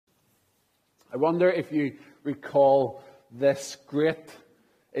I wonder if you recall this great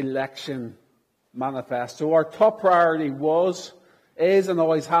election manifesto. Our top priority was, is, and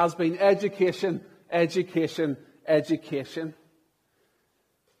always has been education, education, education.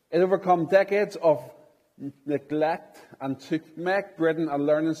 It overcome decades of neglect and to make Britain a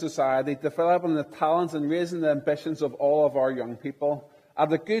learning society, developing the talents and raising the ambitions of all of our young people.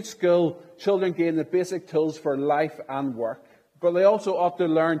 At a good school, children gain the basic tools for life and work. But they also ought to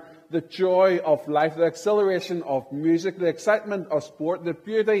learn the joy of life, the exhilaration of music, the excitement of sport, the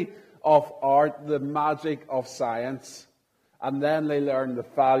beauty of art, the magic of science. And then they learn the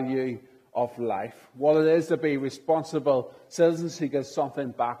value of life, what it is to be responsible citizens who give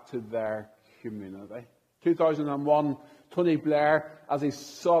something back to their community. 2001, Tony Blair, as he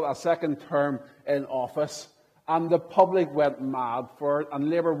sought a second term in office, and the public went mad for it, and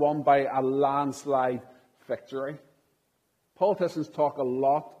Labour won by a landslide victory. Politicians talk a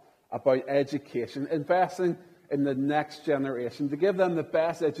lot about education, investing in the next generation, to give them the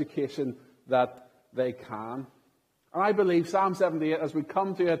best education that they can. And I believe Psalm 78, as we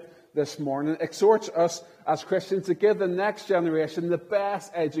come to it this morning, exhorts us as Christians to give the next generation the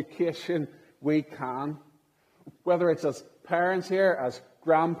best education we can. Whether it's as parents here, as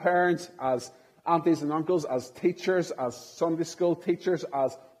grandparents, as aunties and uncles, as teachers, as Sunday school teachers,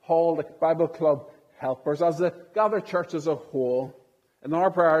 as Hall Bible Club helpers, as the gathered church as a whole. In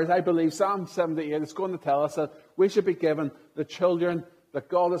our priorities, I believe Psalm 78 is going to tell us that we should be given the children that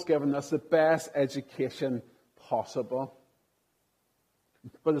God has given us the best education possible.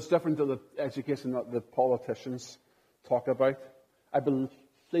 But it's different to the education that the politicians talk about. I believe,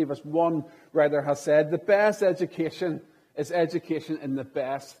 as one writer has said, the best education is education in the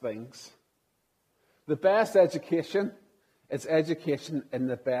best things. The best education is education in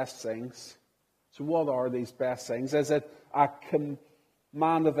the best things. So what are these best things? Is it a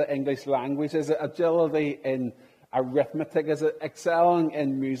command of the English language? Is it agility in arithmetic? Is it excelling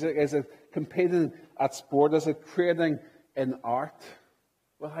in music? Is it competing at sport? Is it creating in art?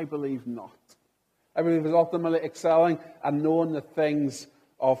 Well, I believe not. I believe it's ultimately excelling and knowing the things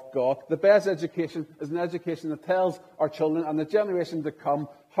of God. The best education is an education that tells our children and the generation to come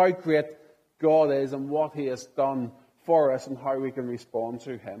how great God is and what He has done for us and how we can respond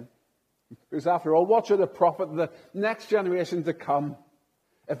to Him. Because after all, what should it profit the next generation to come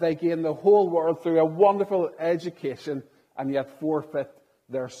if they gain the whole world through a wonderful education and yet forfeit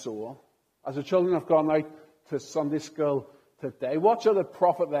their soul? As the children have gone out to Sunday school today, what should it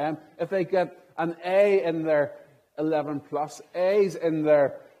profit them if they get an A in their 11 plus, A's in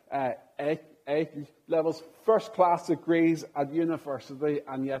their A levels, first class degrees at university,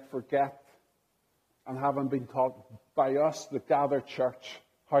 and yet forget and haven't been taught by us, the gathered church,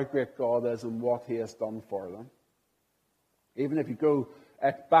 how great God is and what He has done for them? Even if you go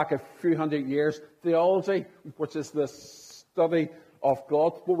back a few hundred years, theology, which is the study of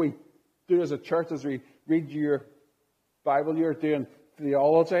God, what we do as a church as we read your Bible, you're doing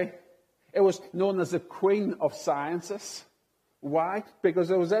theology. It was known as the Queen of Sciences. Why?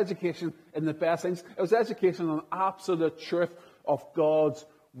 Because it was education in the best things. It was education on absolute truth of God's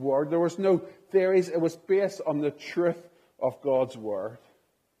Word. There was no theories. It was based on the truth of God's Word.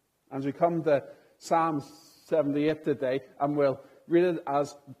 As we come to Psalm 78 today, and we'll read it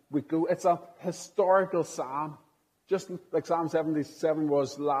as we go, it's a historical psalm. Just like Psalm 77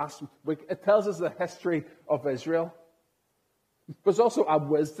 was last week, it tells us the history of Israel. But it's also a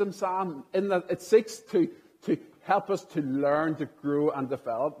wisdom psalm in that it seeks to help us to learn, to grow and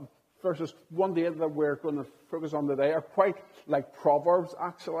develop. Verses 1 to 8 that we're going to focus on today are quite like Proverbs,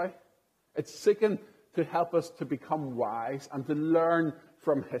 actually. It's seeking to help us to become wise and to learn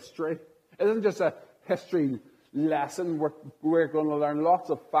from history. It isn't just a history lesson. We're going to learn lots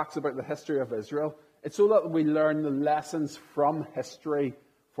of facts about the history of Israel. It's so that we learn the lessons from history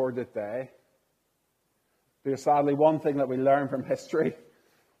for today. Because sadly, one thing that we learn from history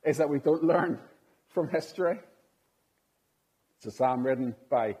is that we don't learn from history. It's a psalm written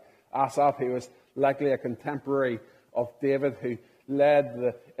by Asaph, who was likely a contemporary of David, who led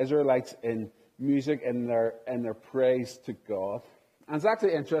the Israelites in music in their praise to God. And it's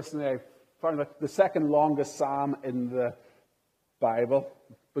actually interesting, I found out the second longest psalm in the Bible,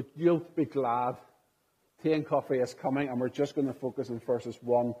 but you'll be glad tea and coffee is coming, and we're just going to focus on verses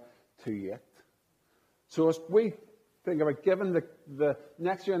 1 to 8. So as we think about giving the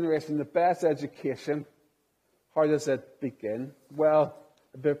next generation the best education, how does it begin? Well,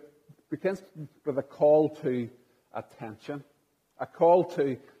 it begins with a call to attention. A call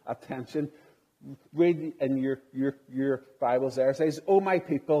to attention. Read in your Bibles there. It says, "O my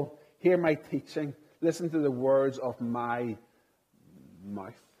people, hear my teaching. Listen to the words of my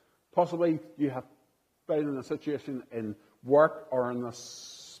mouth." Possibly you have been in a situation in work or in a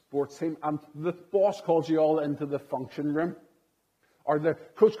sports team, and the boss calls you all into the function room, or the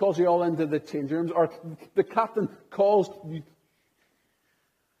coach calls you all into the change rooms, or the captain calls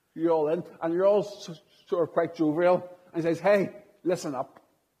you all in, and you're all sort of quite jovial, and says, "Hey, listen up.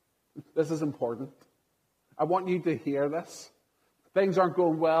 This is important. I want you to hear this. Things aren't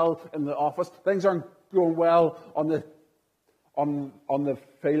going well in the office. Things aren't going well on the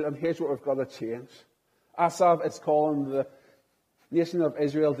field, and here's what we've got to change." Asaph is calling the nation of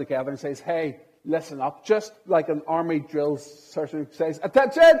Israel together and says, "Hey, listen up." Just like an army drill sergeant says,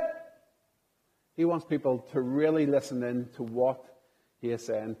 "Attention!" He wants people to really listen in to what he is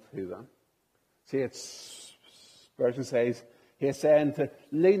saying to them. See, it's Spurgeon says, he is saying to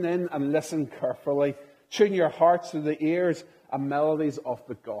lean in and listen carefully. Tune your hearts to the ears and melodies of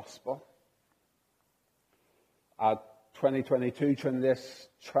the gospel. 2022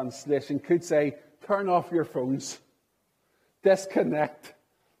 translation could say, turn off your phones. Disconnect.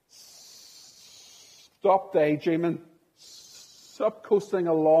 Stop daydreaming. Stop coasting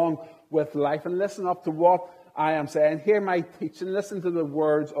along with life and listen up to what I am saying. Hear my teaching. Listen to the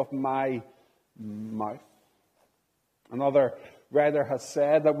words of my mouth. Another writer has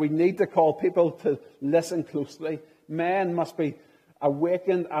said that we need to call people to listen closely. Men must be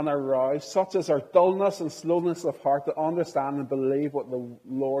awakened and aroused, such as our dullness and slowness of heart, to understand and believe what the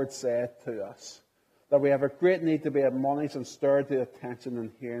Lord said to us. That we have a great need to be admonished and stirred to attention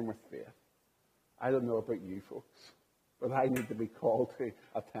and hearing with faith. I don't know about you folks, but I need to be called to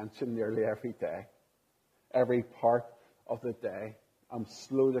attention nearly every day. Every part of the day. I'm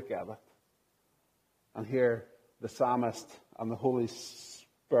slow to get it. And here the psalmist and the Holy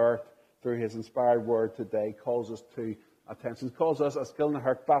Spirit, through his inspired word today, calls us to attention, calls us as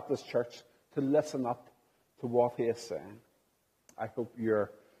Gilnahirk Baptist Church to listen up to what he is saying. I hope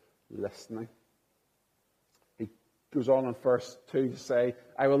you're listening. He goes on in verse 2 to say,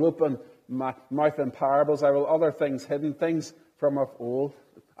 I will open my mouth in parables, I will utter things hidden, things from of old.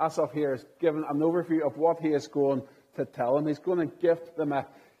 Asaph here is given an overview of what he is going to tell them. He's going to give them a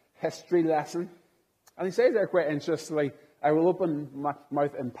history lesson. And he says there quite interestingly, I will open my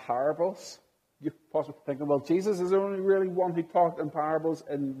mouth in parables. You're possibly thinking, well, Jesus is the only really one who talked in parables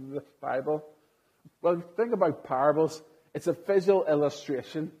in the Bible. Well, think about parables. It's a visual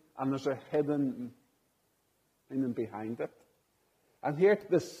illustration, and there's a hidden meaning behind it. And here,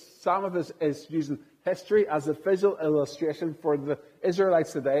 the psalmist is using history as a visual illustration for the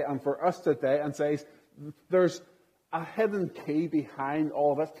Israelites today and for us today, and says there's a hidden key behind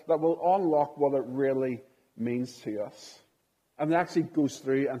all of it that will unlock what it really means to us. And it actually goes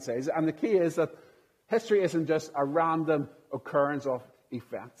through and says, and the key is that history isn't just a random occurrence of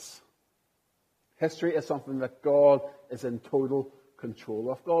events. History is something that God is in total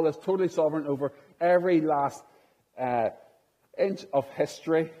control of. God is totally sovereign over every last inch of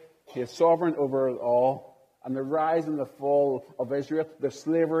history. He is sovereign over it all. And the rise and the fall of Israel, their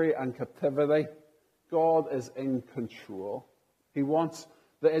slavery and captivity, God is in control. He wants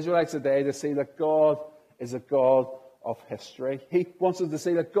the Israelites today to see that God is a God of history. He wants them to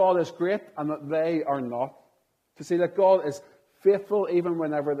see that God is great and that they are not. To see that God is faithful even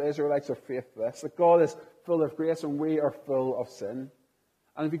whenever the Israelites are faithless. That God is full of grace and we are full of sin.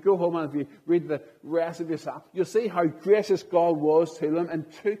 And if you go home and if you read the rest of your psalm, you'll see how gracious God was to them in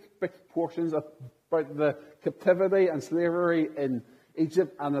two big portions about the captivity and slavery in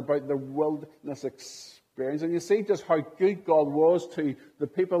Egypt and about the wilderness experience. And you see just how good God was to the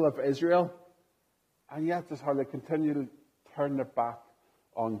people of Israel. And yet just how they continue to turn their back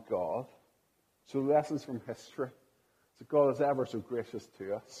on God. So lessons from history. So God is ever so gracious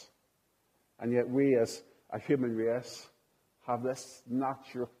to us. And yet we as a human race have this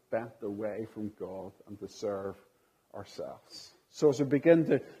natural bent away from God and to serve ourselves. So as we begin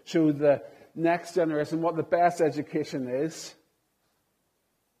to show the next generation what the best education is,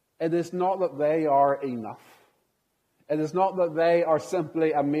 it is not that they are enough. It is not that they are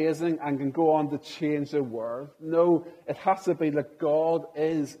simply amazing and can go on to change the world. No, it has to be that God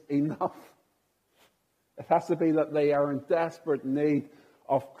is enough. It has to be that they are in desperate need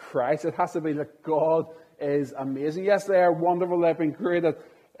of Christ. It has to be that God is amazing. Yes, they are wonderful. They've been created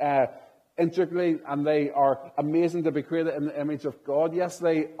intricately, and they are amazing to be created in the image of God. Yes,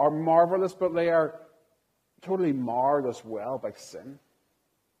 they are marvelous, but they are totally marred as well by sin.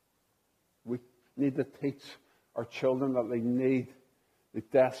 We need to teach our children that they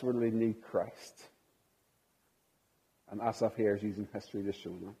desperately need Christ. And Asaph here is using history to show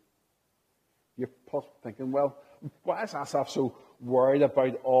them. You're possibly thinking, well, why is Asaph so worried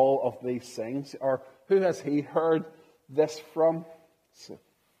about all of these things? Or who has he heard this from? So,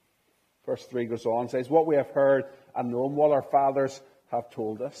 Verse 3 goes on, says, what we have heard and known, what our fathers have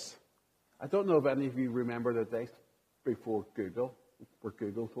told us. I don't know if any of you remember the days before Google, where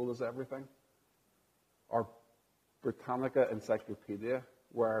Google told us everything. Or Britannica Encyclopedia,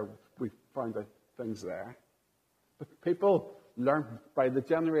 where we found out things there. But people learned by the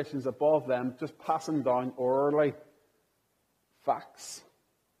generations above them, just passing down orally facts,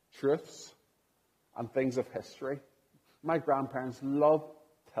 truths, and things of history. My grandparents loved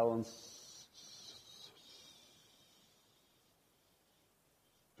telling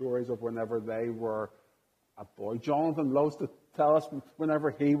stories of whenever they were a boy. Jonathan loves to tell us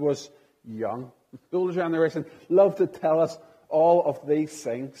whenever he was young. The older generation loved to tell us all of these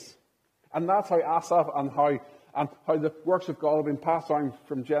things. And that's how Asaph and how the works of God have been passed on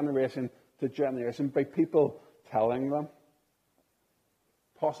from generation to generation by people telling them.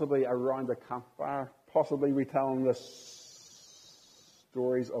 Possibly around a campfire, possibly retelling the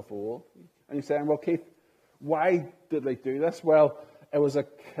stories of old. And you're saying, well, Keith, why did they do this? Well, it was a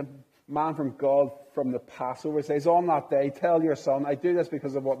command from God from the Passover. It says, on that day, tell your son, I do this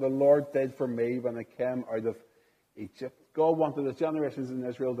because of what the Lord did for me when I came out of Egypt. God wanted the generations in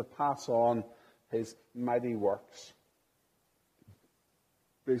Israel to pass on his mighty works.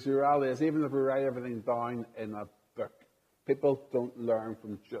 Because the reality is, even if we write everything down in a book, people don't learn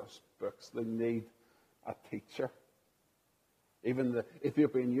from just books. They need a teacher. Even the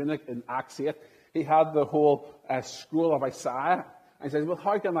Ethiopian eunuch in Acts 8, he had the whole scroll of Isaiah. And he says, well,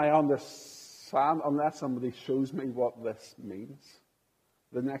 how can I understand unless somebody shows me what this means?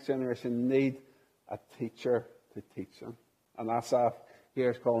 The next generation need a teacher to teach them. And Asaph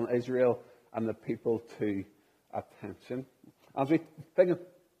here is calling Israel and the people to attention. As we think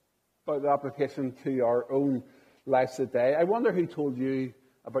about the application to our own lives today, I wonder who told you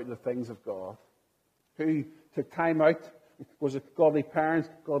about the things of God? Who took time out? Was it godly parents,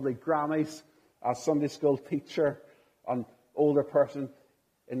 godly grannies, a Sunday school teacher, an older person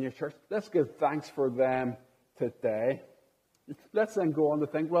in your church? Let's give thanks for them today. Let's then go on to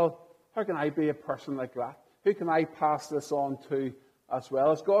think, well, how can I be a person like that? Who can I pass this on to as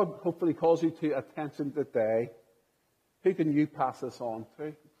well? As God hopefully calls you to attention today, who can you pass this on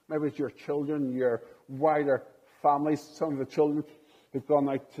to? Maybe it's your children, your wider families, some of the children who've gone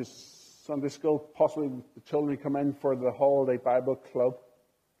out to Sunday school, possibly the children who come in for the holiday Bible club.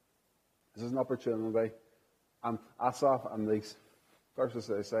 This is an opportunity. And Asaph and these verses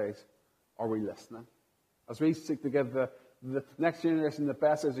that he says, are we listening? As we seek to give the next generation the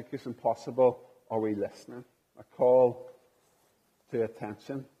best education possible, are we listening? A call to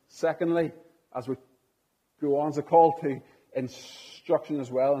attention. Secondly, as we go on, it's a call to instruction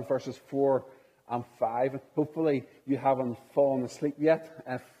as well in verses 4 and 5. And hopefully you haven't fallen asleep yet.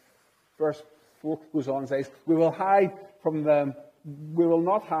 Verse 4 goes on and says, we will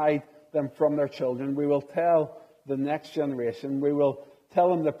not hide them from their children. We will tell the next generation. We will tell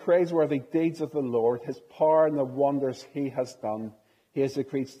them the praiseworthy deeds of the Lord, his power and the wonders he has done. He has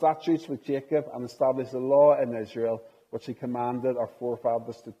decreed statutes with Jacob and established a law in Israel, which he commanded our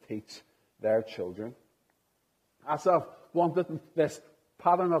forefathers to teach their children. Asaph wanted this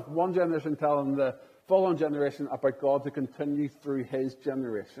pattern of one generation telling the following generation about God to continue through his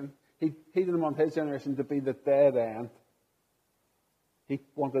generation. He didn't want his generation to be the dead end. He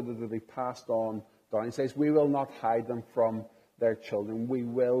wanted it to be passed on down. He says, we will not hide them from their children. We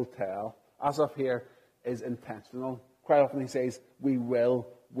will tell. Asaph here is intentional. Quite often he says, we will,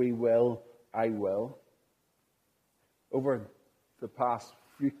 I will. Over the past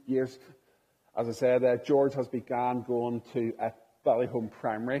few years, as I said, George has begun going to Ballyholme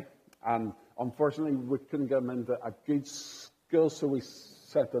Primary. And unfortunately, we couldn't get him into a good school, so we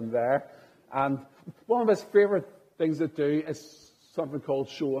sent him there. And one of his favourite things to do is something called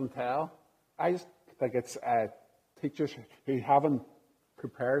show and tell. I just think it's teachers who haven't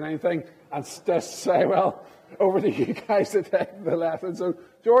prepared anything and just say, well, over to you guys to take the lesson. So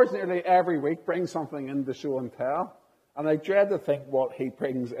George nearly every week brings something in to show and tell. And I dread to think what he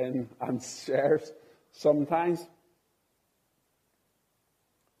brings in and shares sometimes.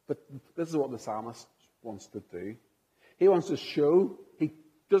 But this is what the psalmist wants to do. He wants to show. He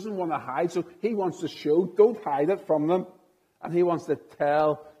doesn't want to hide. So he wants to show. Don't hide it from them. And he wants to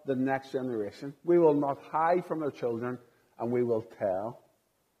tell the next generation. We will not hide from their children, and we will tell.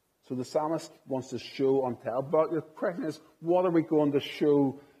 So the psalmist wants to show and tell. But the question is, what are we going to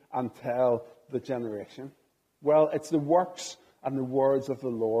show and tell the generation? Well, it's the works and the words of the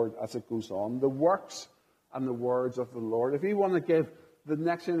Lord as it goes on. The works and the words of the Lord. If you want to give the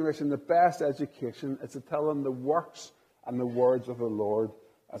next generation the best education, it's to tell them the works and the words of the Lord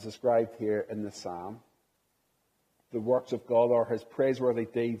as described here in the psalm. The works of God are his praiseworthy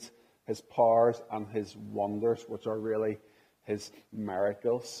deeds, his powers and his wonders, which are really his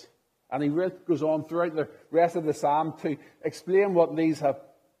miracles. And he really goes on throughout the rest of the psalm to explain what these have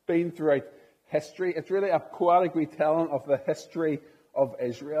been throughout history. It's really a poetic retelling of the history of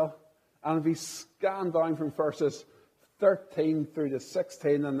Israel. And if you scan down from verses 13 through to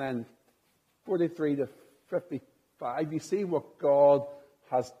 16 and then 43 to 55, you see what God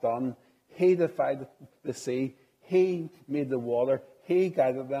has done. He divided the sea. He made the water. He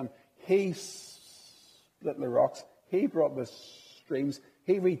guided them. He split the rocks. He brought the streams.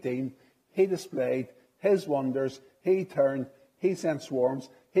 He redeemed. He displayed his wonders. He turned. He sent swarms.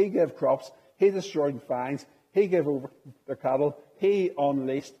 He gave crops. He destroyed vines. He gave over the cattle. He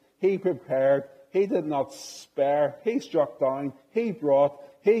unleashed. He prepared. He did not spare. He struck down. He brought.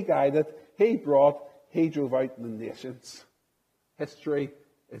 He guided. He brought. He drove out the nations. History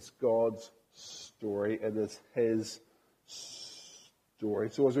is God's story. It is his story.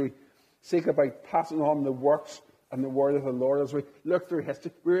 So as we seek about passing on the works and the word of the Lord, as we look through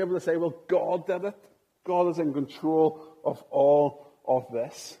history, we're able to say, well, God did it. God is in control of all of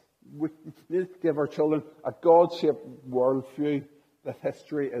this. We need to give our children a God-shaped worldview that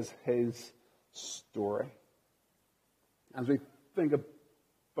history is his story. As we think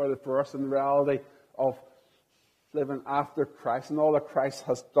about it for us in the reality of living after Christ and all that Christ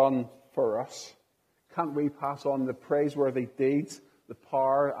has done for us, can't we pass on the praiseworthy deeds, the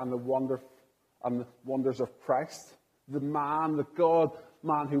power and the wonders of Christ? The man, the God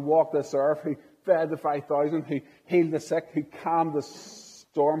man who walked this earth, who fed the 5,000, who healed the sick, who calmed the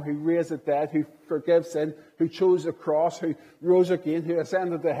storm, who raised the dead, who forgives sin, who chose the cross, who rose again, who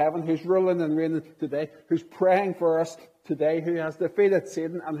ascended to heaven, who's ruling and reigning today, who's praying for us today, who has defeated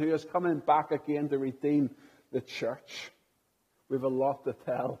Satan and who is coming back again to redeem the church. We have a lot to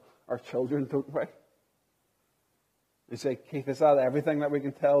tell our children, don't we? You say, Keith, is that everything that we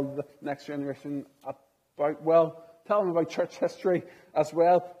can tell the next generation about? Well, tell them about church history as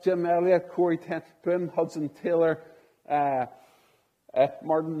well. Jim Elliot, Corey ten Boom, Hudson Taylor,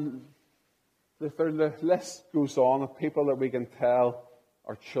 Martin Luther. The list goes on of people that we can tell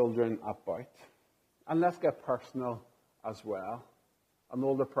our children about. And let's get personal as well. An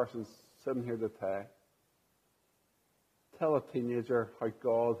older person sitting here today. Tell a teenager how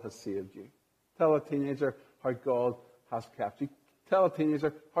God has saved you. Tell a teenager how God has kept you. Tell a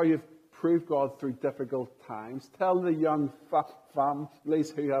teenager how you've proved God through difficult times. Tell the young families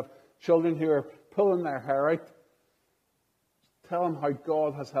who have children who are pulling their hair out. Tell them how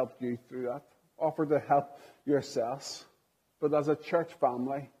God has helped you through that. Offer to help yourselves. But as a church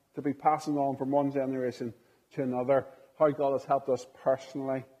family, to be passing on from one generation to another, how God has helped us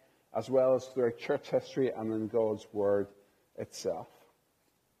personally, as well as through church history and in God's Word itself.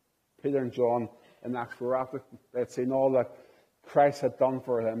 Peter and John in Acts 4, after they'd seen all that Christ had done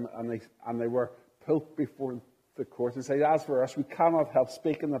for them, and they were pulled before the court, they said, as for us, we cannot help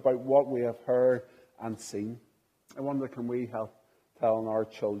speaking about what we have heard and seen. I wonder, can we help telling our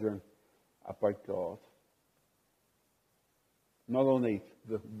children about God? Not only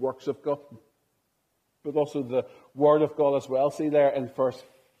the works of God, but also the Word of God as well. See there in verse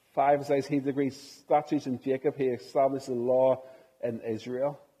 5, it says, he decreed statutes in Jacob, he established the law in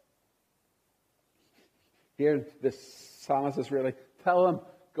Israel. Here, the psalmist is really, tell them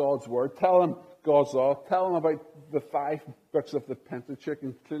God's Word, tell them God's law, tell them about the 5 books of the Pentateuch,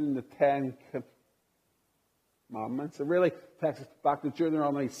 including the 10 Commandments. It really takes us back to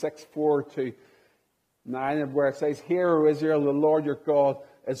Deuteronomy 6:4-9, where it says, hear, O Israel, the Lord your God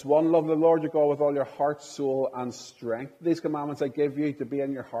is one. Love the Lord your God with all your heart, soul, and strength. These commandments I give you to be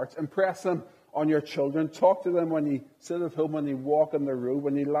in your hearts. Impress them on your children. Talk to them when you sit at home, when you walk on the road,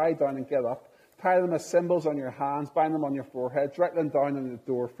 when you lie down and get up. Tie them as symbols on your hands. Bind them on your foreheads. Write them down on the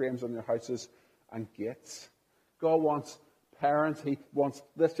door frames on your houses and gates. God wants parents. He wants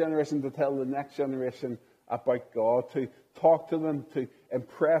this generation to tell the next generation about God, to talk to them, to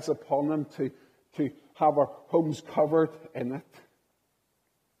impress upon them, to have our homes covered in it.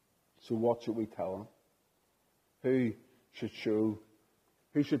 So what should we tell them? Who should show?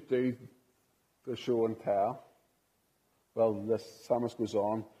 Who should do the show and tell? Well, this psalmist goes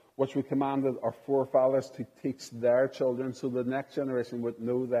on, which we commanded our forefathers to teach their children, so the next generation would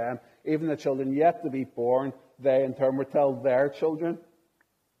know them. Even the children yet to be born, they in turn would tell their children.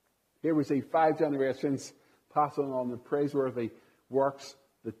 Here we see 5 generations passing on the praiseworthy works,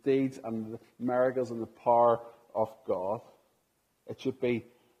 the deeds, and the miracles and the power of God. It should be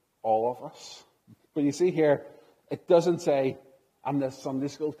all of us. But you see here, it doesn't say, and the Sunday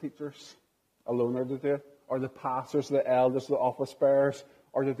school teachers alone are to do it, or the pastors, the elders, the office bearers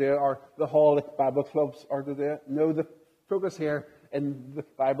are to do it, or the Hall Bible clubs are to do it. No, the focus here in the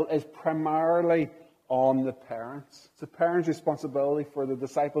Bible is primarily on the parents. It's the parents' responsibility for the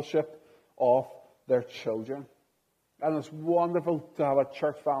discipleship of their children. And it's wonderful to have a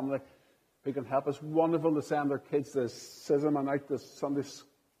church family who can help. It's wonderful to send their kids to schism and out to Sunday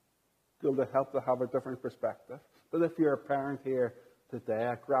school to help to have a different perspective. But if you're a parent here today,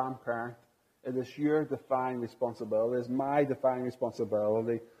 a grandparent, it is your defining responsibility, it is my defining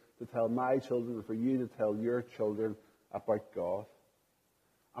responsibility to tell my children and for you to tell your children about God.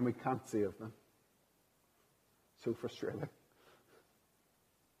 And we can't save them. So frustrating.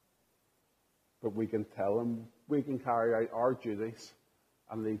 But we can tell them, we can carry out our duties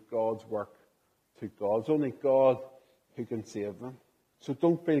and leave God's work to God. It's only God who can save them. So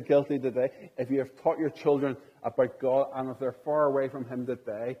don't feel guilty today. If you have taught your children about God and if they're far away from Him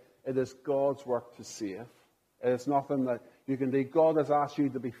today, it is God's work to save. It is nothing that you can do. God has asked you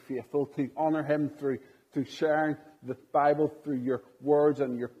to be faithful, to honour Him through sharing the Bible, through your words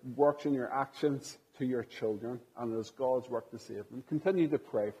and your works and your actions to your children. And it is God's work to save them. Continue to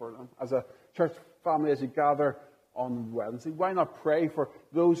pray for them. As a church family, as you gather on Wednesday, why not pray for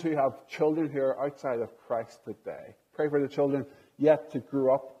those who have children who are outside of Christ today? Pray for the children yet to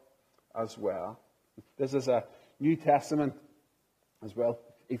grow up as well. This is a New Testament as well.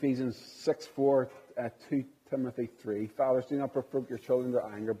 Ephesians 6:4, 2 Timothy 3. Fathers, do not provoke your children to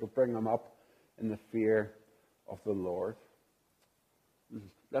anger, but bring them up in the fear of the Lord.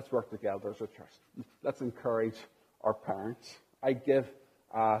 Let's work together as a church. Let's encourage our parents. I give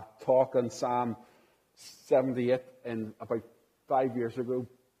a talk on Psalm 78 in about 5 years ago,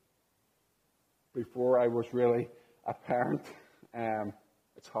 before I was really a parent.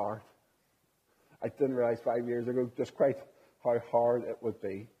 It's hard. I didn't realize 5 years ago just quite how hard it would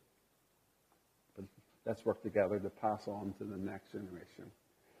be. But let's work together to pass on to the next generation.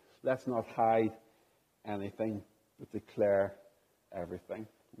 Let's not hide anything, but declare everything.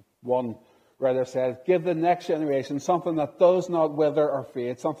 One writer said, give the next generation something that does not wither or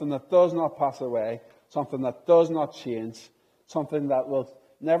fade, something that does not pass away, something that does not change, something that will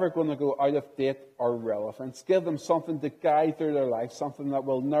never going to go out of date or relevance. Give them something to guide through their life, something that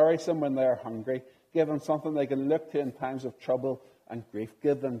will nourish them when they are hungry. Give them something they can look to in times of trouble and grief.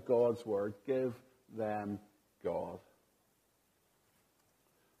 Give them God's word. Give them God.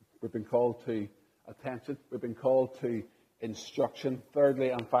 We've been called to attention. We've been called to instruction. Thirdly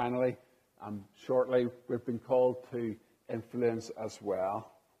and finally, shortly, we've been called to influence as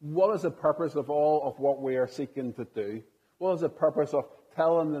well. What is the purpose of all of what we are seeking to do? What is the purpose of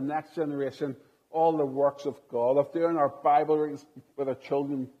telling the next generation all the works of God, of doing our Bible readings with our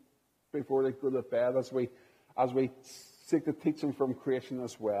children before they go to bed, as we seek to teach them from creation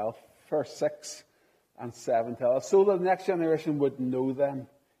as well? Verse 6 and 7 tell us, so the next generation would know them,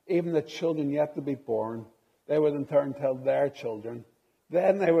 even the children yet to be born. They would in turn tell their children.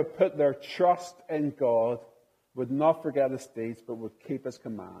 Then they would put their trust in God, would not forget His deeds, but would keep His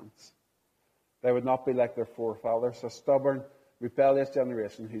commands. They would not be like their forefathers, a stubborn, rebellious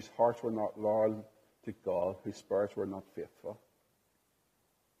generation whose hearts were not loyal to God, whose spirits were not faithful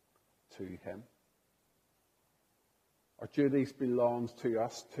to Him. Our duties belongs to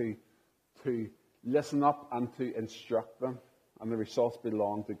us to listen up and to instruct them, and the results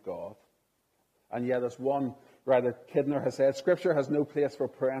belong to God. And yet, as one writer, Kidner, has said, Scripture has no place for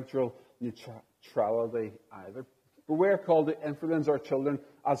parental neutrality either. But we're called to influence our children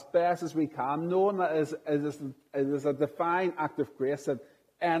as best as we can, knowing that it is a divine act of grace that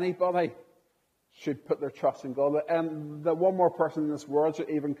anybody should put their trust in God. And that one more person in this world should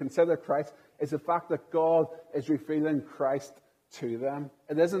even consider Christ is the fact that God is revealing Christ to them.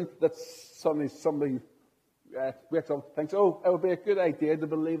 It isn't that suddenly somebody wakes up and thinks, oh, it would be a good idea to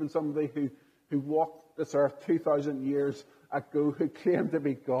believe in somebody who walked this earth 2,000 years ago, who claimed to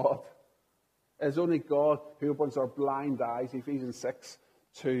be God. It is only God who opens our blind eyes, Ephesians 6,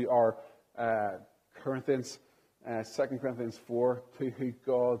 to our 2 Corinthians 4, to who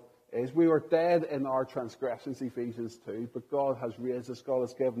God is. We were dead in our transgressions, Ephesians 2, but God has raised us. God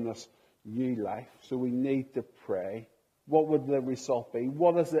has given us new life. So we need to pray. What would the result be?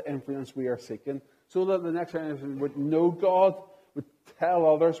 What is the influence we are seeking? So that the next generation would know God, would tell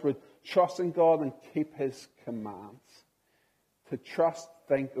others, would trust in God and keep His commands. To trust,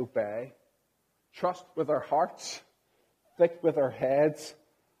 think, obey. Trust with our hearts, think with our heads,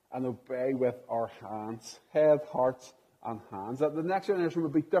 and obey with our hands. Head, hearts, and hands. That the next generation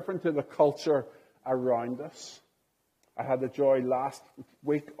would be different to the culture around us. I had the joy last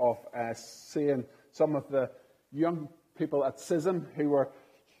week of seeing some of the young people at CISM who were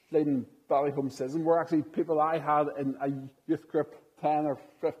leading Ballyholme CISM were actually people I had in a youth group 10 or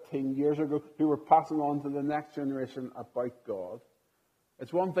 15 years ago who were passing on to the next generation about God.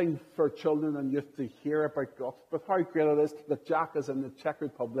 It's one thing for children and youth to hear about God, but how great it is that Jack is in the Czech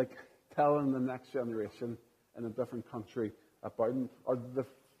Republic telling the next generation in a different country about him, or the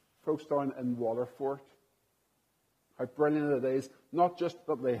folks down in Waterford. How brilliant it is, not just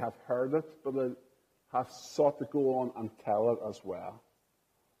that they have heard it, but they have sought to go on and tell it as well.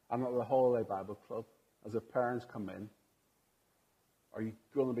 And at the Holiday Bible Club, as the parents come in, are you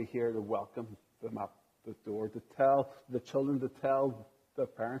going to be here to welcome them at the door, to tell the children, to tell the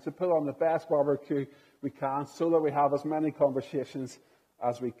parents, to put on the best barbecue we can so that we have as many conversations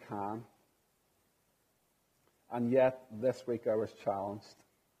as we can? And yet, this week I was challenged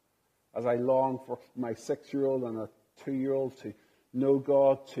as I longed for my 6-year-old and a 2-year-old to know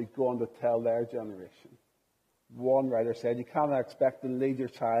God, to go on to tell their generation. One writer said, you cannot expect to lead your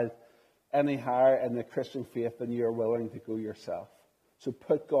child any higher in the Christian faith than you are willing to go yourself. So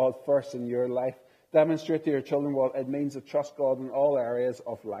put God first in your life. Demonstrate to your children what it means to trust God in all areas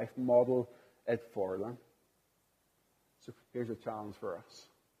of life. Model it for them. So here's a challenge for us.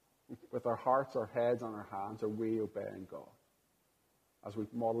 With our hearts, our heads, and our hands, are we obeying God as we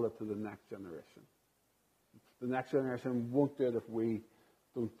model it to the next generation? The next generation won't do it if we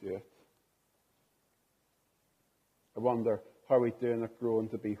don't do it. I wonder, how are we doing at growing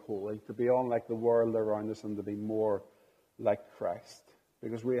to be holy, to be unlike the world around us and to be more like Christ?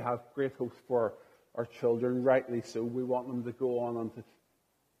 Because we have great hopes for our children, rightly so. We want them to go on and to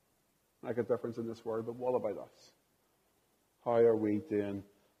make a difference in this world. But what about us? How are we doing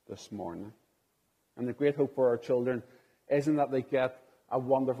this morning? And the great hope for our children isn't that they get a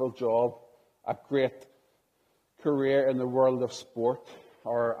wonderful job, a great career in the world of sport,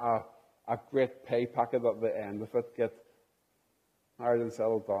 or a great pay packet at the end of it, get married and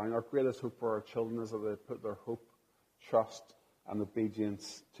settle down. Our greatest hope for our children is that they put their hope, trust, and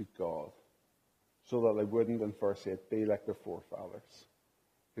obedience to God, so that they wouldn't, in verse 8, be like their forefathers,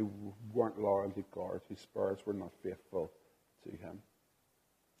 who weren't loyal to God, whose spirits were not faithful to Him.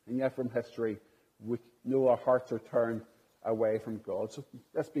 And yet from history, we know our hearts are turned away from God. So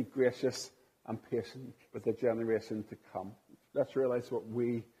let's be gracious and patient with the generation to come. Let's realize what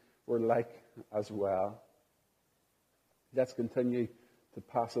we were like as well. Let's continue to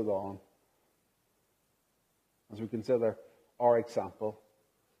pass it on. As we consider our example,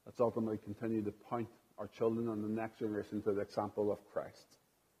 let's ultimately continue to point our children and the next generation to the example of Christ,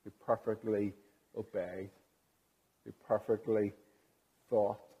 who perfectly obeyed, who perfectly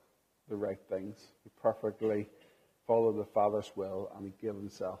thought the right things, who perfectly followed the Father's will, and he gave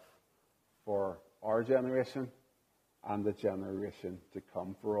himself for our generation and the generation to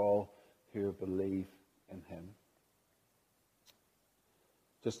come, for all who believe in him.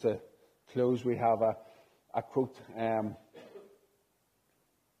 Just to close, we have a quote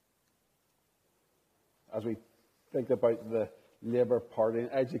as we think about the Labour Party: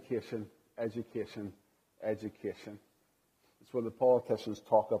 education, education, education. It's what the politicians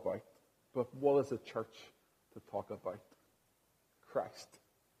talk about. But what is the church to talk about? Christ.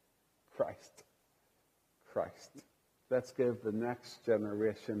 Christ. Christ. Let's give the next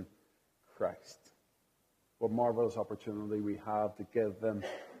generation Christ. What marvelous opportunity we have to give them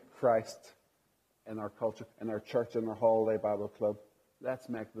Christ in our culture, in our church, in our Holiday Bible Club. Let's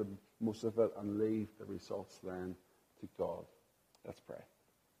make the most of it and leave the results then to God. Let's pray.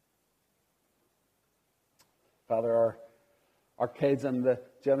 Father, our kids and the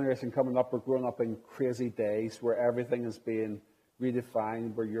generation coming up are growing up in crazy days where everything is being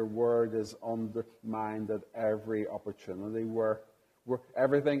redefined, where your word is undermined at every opportunity, where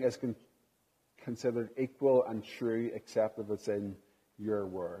everything is considered equal and true except if it's in your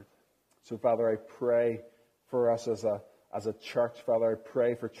word. So, Father, I pray for us as a church. Father, I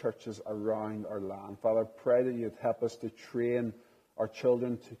pray for churches around our land. Father, I pray that you'd help us to train our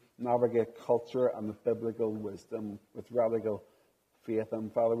children to navigate culture and the biblical wisdom with radical faith.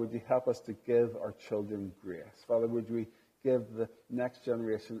 And Father, would you help us to give our children grace? Father, would we give the next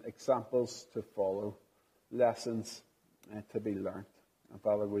generation examples to follow, lessons to be learnt? And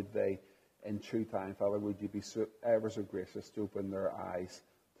Father, would they, in true time, Father, would you be so ever so gracious to open their eyes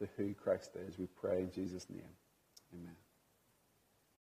to who Christ is? We pray in Jesus' name. Amen.